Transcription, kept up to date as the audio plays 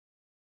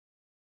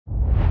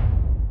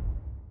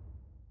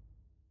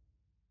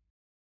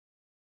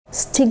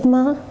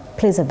Stigma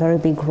plays a very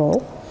big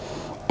role.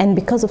 And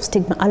because of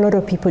stigma, a lot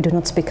of people do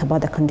not speak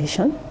about the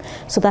condition.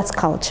 So that's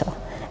culture.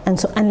 And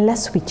so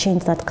unless we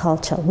change that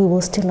culture, we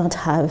will still not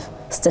have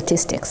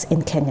statistics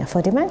in Kenya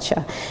for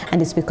dementia.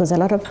 And it's because a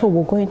lot of people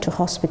will go into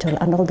hospital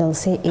and all they'll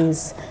say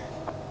is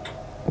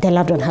their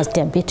loved one has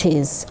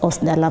diabetes or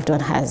their loved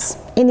one has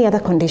any other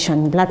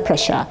condition, blood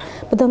pressure,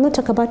 but they'll not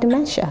talk about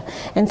dementia.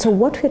 And so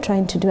what we're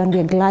trying to do, and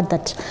we're glad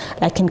that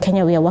like in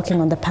Kenya, we are working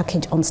on the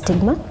package on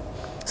stigma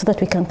so that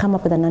we can come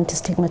up with an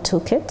anti-stigma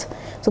toolkit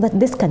so that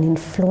this can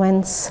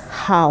influence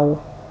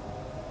how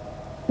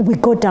we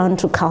go down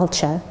to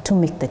culture to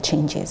make the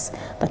changes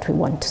that we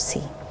want to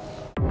see.